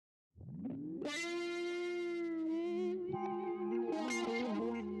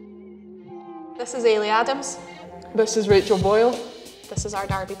This is Eilidh Adams. This is Rachael Boyle. This is our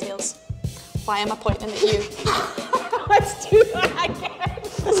Derby Tales. Why am I pointing at you? Let's do that again.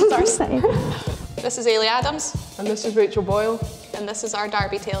 This is our sign. This is Eilidh Adams. And this is Rachael Boyle. And this is our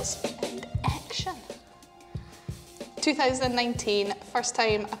Derby Tales. And action. 2019, first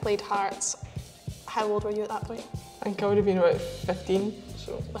time I played Hearts. How old were you at that point? I think I would have been about 15.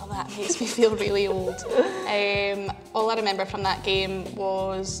 So. Well, that makes me feel really old. All I remember from that game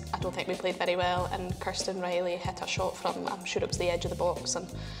was I don't think we played very well, and Kirsten Riley hit a shot from, I'm sure it was the edge of the box,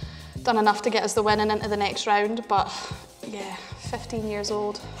 and done enough to get us the win and into the next round. But yeah, 15 years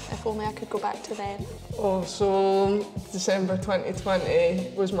old. If only I could go back to then. Oh, so December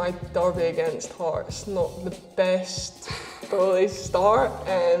 2020 was my derby against Hearts. Not the best early start.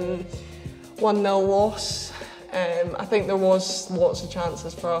 1-0 loss. I think there was lots of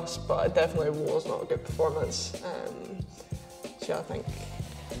chances for us, but it definitely was not a good performance. So yeah, I think.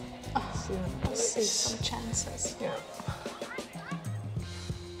 I see some chances. Yeah.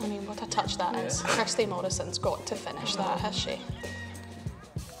 I mean, what a touch that is. Kirsty Morrison's got to finish that, has she?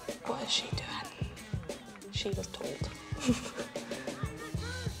 What is she doing? She was told.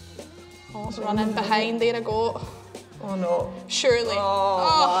 Oh, it's running behind, there I go. Oh no. Surely.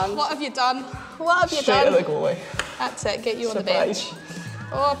 Oh man. What have you done? What have you Straight done? at the goalie. That's it, get you Surprise. on the bench.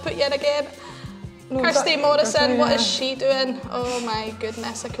 Oh, put you in again. No, Kirsty Morrison, what is she doing? Oh my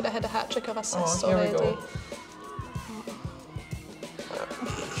goodness, I could have had a hat-trick of assists already. Here we go.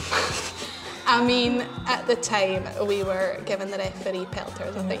 I mean, at the time, we were giving the referee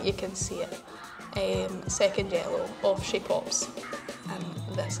pelters. I think you can see it. Second yellow, off she pops. And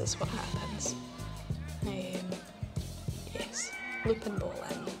this is what happens. Yes, looping ball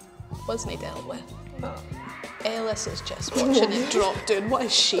in. Wasn't he dealt with? No. Ellis is just watching it drop down. What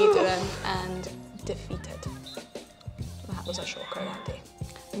is she doing? And defeated. That was a shocker that day.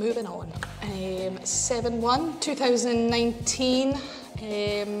 Moving on. 7-1, 2019.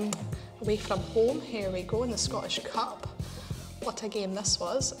 Away from home, here we go in the Scottish Cup. What a game this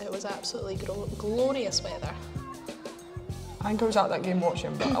was. It was absolutely glorious weather. I think I was at that game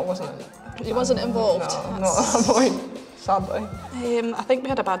watching, but I wasn't. You wasn't involved? No, not at that point, sadly. I think we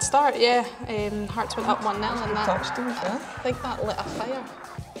had a bad start, yeah. Hearts went up 1-0 and that, Touched him, I think that lit a fire.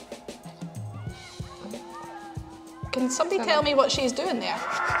 Can somebody tell me what she's doing there?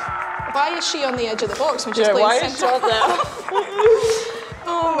 Why is she on the edge of the box when she's playing centre? there?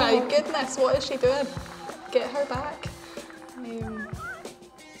 Oh my goodness, what is she doing? Get her back.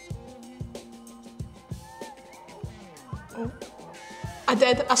 I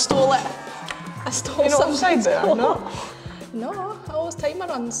did, I stole it. I stole something. Offside there, no? No, I always time my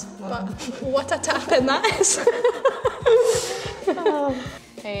runs, but what a tap in that is.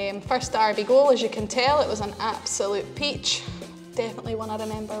 First Derby goal, as you can tell, it was an absolute peach. Definitely one I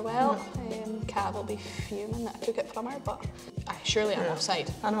remember well. Cav will be fuming that I took it from her, but surely I'm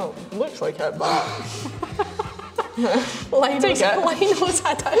offside. I know, it looks like it, but... Lino's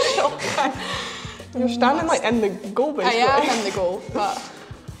had a shocker. You're standing like in the goal, basically. I am in the goal, but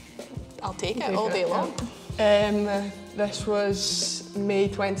I'll take it all day long. This was May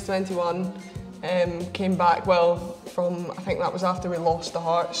 2021. Came back well from, I think that was after we lost the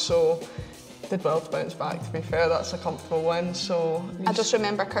Hearts, so did well to bounce back, to be fair. That's a comfortable win. So I just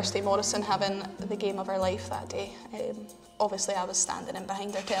remember Kirsty Morrison having the game of her life that day. Obviously I was standing in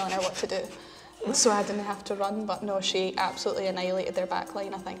behind her telling her what to do, so I didn't have to run, but no, she absolutely annihilated their back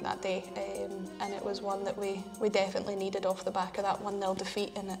line, I think, that day. And it was one that we definitely needed off the back of that 1-0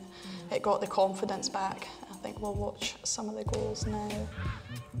 defeat, and it got the confidence back. I think we'll watch some of the goals now.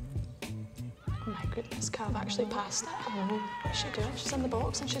 Oh my goodness, Cav actually passed it. What's she doing? She's in the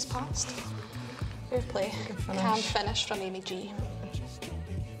box and she's passed. Fair play. Can finish from Amy G.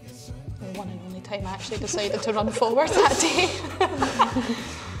 The one and only time I actually decided to run forward that day.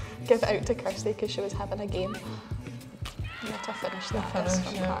 Give it out to Kirsty because she was having a game. What a finish that is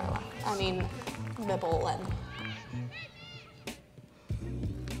from Carla. I mean, the ball in.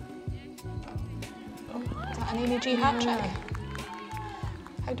 Is that an Amy G hat-trick?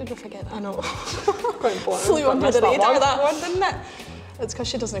 How did we forget that? I know. Quite important. Flew under the radar, that one, didn't it? It's because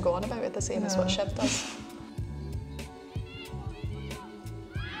she doesn't go on about it the same as what Shiv does.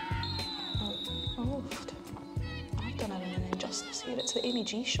 Oh, I've done her an injustice here. It's the Amy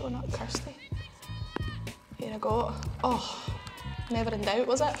G show, not Kirsty. Here I go. Oh, never in doubt,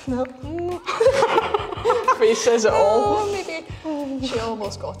 was it? No. Face says it all. Oh, maybe. She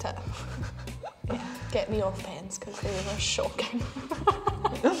almost got it. Yeah, get me off pens because they were shocking.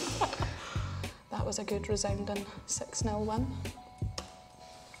 That was a good resounding 6-0 win.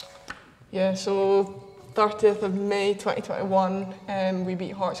 Yeah, so 30th of May 2021, we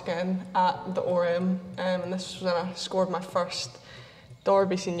beat Hearts again at the RM, and this was when I scored my first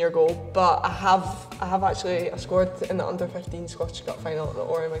Derby senior goal. But I have actually scored in the under-15 Scottish Cup final at the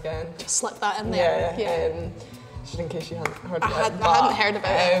RM again. Just slip that in there. Yeah. Just in case you hadn't heard about it. I hadn't heard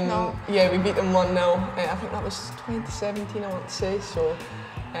about it. No. Yeah, we beat them 1-0. I think that was 2017, I want to say. So,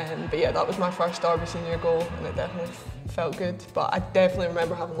 but yeah, that was my first Derby senior goal, and it definitely felt good. But I definitely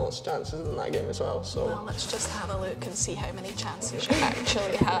remember having lots of chances in that game as well. So, well, let's just have a look and see how many chances you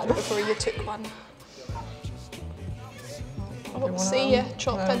actually had before you took one. Oh, see you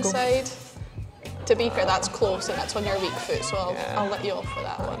chopped inside. To be fair, that's close and that's on your weak foot, so I'll let you off for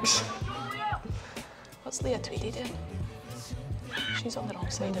that one. What's Leah Tweedy doing? She's on the wrong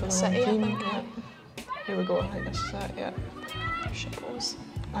side of the city, I think. Yeah. Here we go, I think this is it, yeah. There she goes.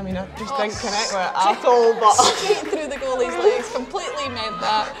 I mean, I just didn't connect with it at all, but... Straight through the goalie's legs, completely meant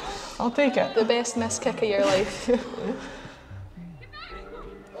that. I'll take it. The best missed kick of your life. That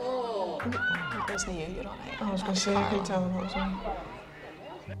wasn't you, you're alright. I was going to say, I couldn't tell when that was on.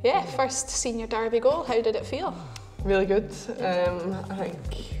 Yeah, first senior Derby goal, how did it feel? Really good. I think,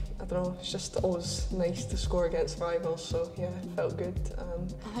 I don't know, it's just always nice to score against rivals, so yeah, it felt good.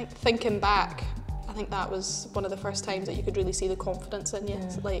 I think thinking back, I think that was one of the first times that you could really see the confidence in you.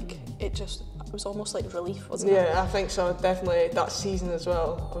 Yeah. Like, it was almost like relief, wasn't it? Yeah, I think so, definitely. That season as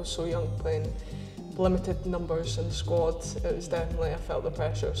well, I was so young, playing limited numbers in the squad. It was definitely, I felt the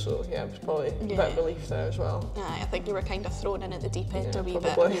pressure, so yeah, it was probably a bit of relief there as well. Yeah, I think you were kind of thrown in at the deep end a wee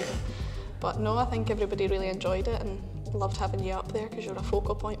bit. But no, I think everybody really enjoyed it and loved having you up there because you're a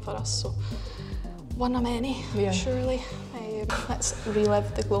focal point for us, so one of many, surely. Let's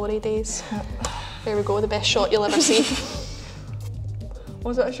relive the glory days. There we go, the best shot you'll ever see.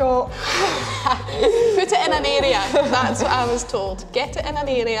 Was it a shot? Put it in an area, that's what I was told. Get it in an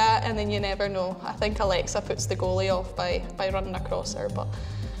area and then you never know. I think Alexa puts the goalie off by running across her, but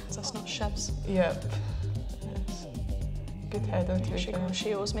that's not Hibs. Yep. Good header too. She goes.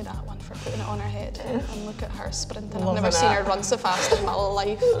 She owes me that one for putting it on her head. And look at her sprinting. I've never seen her run so fast in my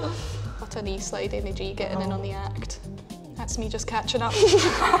life. What a knee slide, G getting in on the act. That's me just catching up.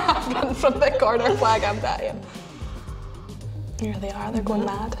 Run from the corner flag, I'm dying. Here they are, they're going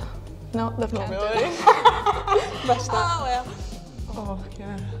mad. No, they've not really. Missed that. Oh well. Oh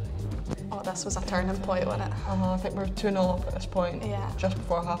yeah. Oh, this was a turning point, wasn't it? I think we're 2-0 up at this point. Yeah. Just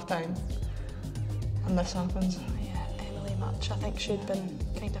before half time. And this happens. I think she'd been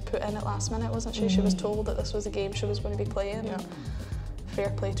kind of put in at last minute, wasn't she? She was told that this was a game she was going to be playing. Yeah. Fair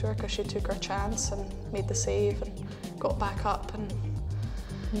play to her because she took her chance and made the save and got back up. And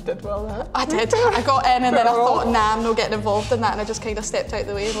you did well there. I did. I got in and then I thought, nah, I'm not getting involved in that, and I just kind of stepped out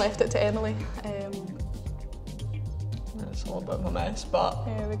the way and left it to Emily. It's all a bit of a mess, but...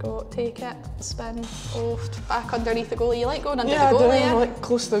 There we go, take it, spin, back underneath the goalie. You like going under the goalie? Yeah, I do, like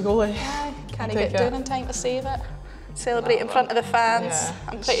close to the goalie. Yeah, can't get down in time to save it. Celebrate in front of the fans. Yeah.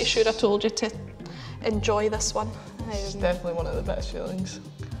 I'm pretty sure I told you to enjoy this one. It's definitely one of the best feelings.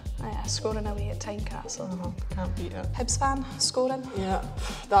 Yeah, scoring away at Tynecastle. Can't beat it. Hibs fan, scoring. Yeah,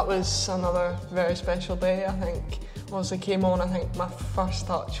 that was another very special day. I think once it came on, I think my first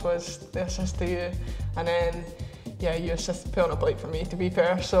touch was the assist to you, and then yeah, you put on a plate for me, to be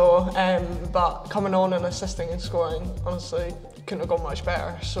fair. So, but coming on and assisting and scoring, honestly, couldn't have gone much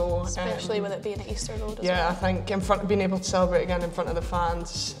better. So, especially with it being at Easter Road as well. Yeah, I think being able to celebrate again in front of the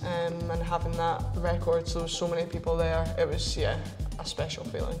fans and having that record, so there was so many people there, it was a special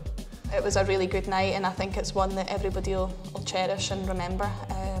feeling. It was a really good night, and I think it's one that everybody will cherish and remember,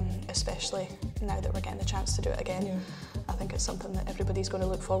 especially now that we're getting the chance to do it again. Yeah. I think it's something that everybody's going to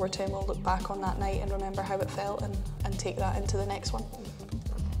look forward to, and we'll look back on that night and remember how it felt and take that into the next one.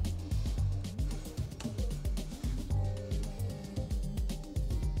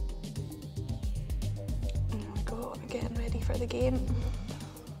 There we go, getting ready for the game.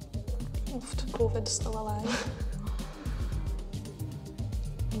 COVID's still alive.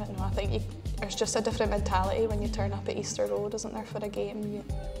 But no, I think there's just a different mentality when you turn up at Easter Road, isn't there, for a game?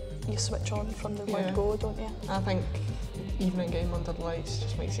 You switch on from the word go, don't you? I think evening game under the lights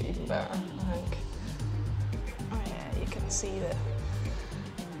just makes it even better, I think. Oh yeah, you can see that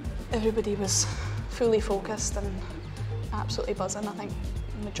everybody was fully focused and absolutely buzzing. I think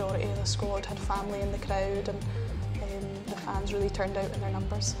the majority of the squad had family in the crowd, and the fans really turned out in their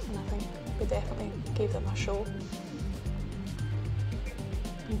numbers, and I think we definitely gave them a show.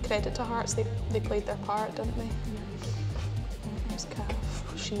 And credit to Hearts, they played their part, didn't they? There's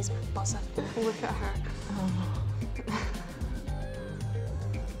Kath. She's buzzing. Look at her.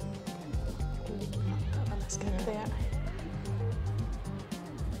 Let's get there.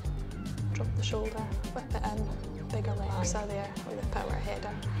 Drop the shoulder, whip it in, bigger legs are there with a power header.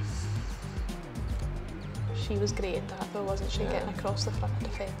 She was great at that though, wasn't she, getting across the front of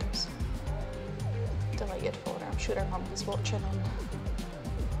defenders. Delighted for her. I'm sure her mum was watching on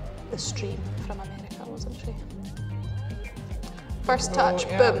the stream from America, wasn't she? First touch,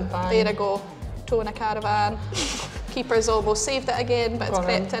 boom, there I go. Toe in a caravan. Keeper's almost saved it again, but it's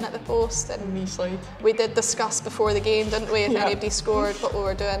crept in at the post. And knee slide. We did discuss before the game, didn't we, if anybody scored, what we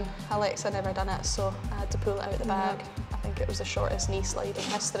were doing. Alexa never done it, so I had to pull it out of the bag. I think it was the shortest knee slide in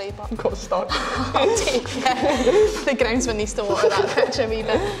history, but got stuck. I'll take it. The groundsman needs to water that pitch a wee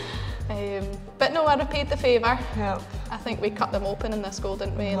bit. But no, I repaid the favour. Yep. I think we cut them open in this goal,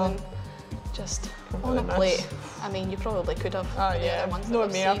 didn't we? And then just on a plate. I mean, you probably could have. Yeah,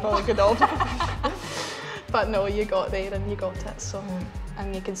 not me, I probably could have. But no, you got there and you got it. So,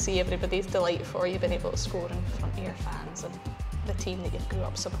 and you can see everybody's delight for you being able to score in front of your fans and the team that you grew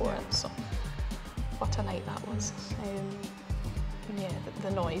up supporting. So, what a night that was. Yeah,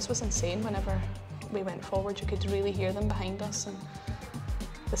 the noise was insane. Whenever we went forward, you could really hear them behind us, and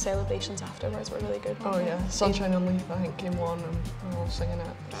the celebrations afterwards were really good. Oh yeah, Sunshine and Leaf I think came on and we were all singing it.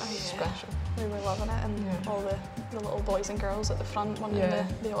 Special. We were loving it, and all the little boys and girls at the front wanting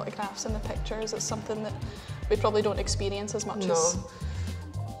the autographs and the pictures. It's something that we probably don't experience as much as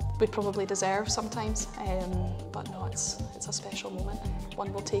we probably deserve sometimes. But no, it's a special moment and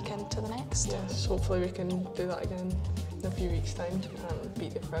one we'll take into the next. Yes, hopefully we can do that again in a few weeks' time and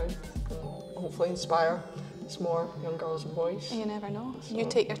beat the crowd and hopefully inspire some more young girls and boys. You never know. So. You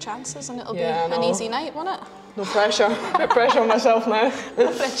take your chances and it'll be an easy night, won't it? No pressure. Bit pressure on myself now.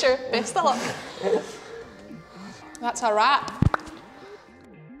 No pressure. Best of luck. That's a wrap.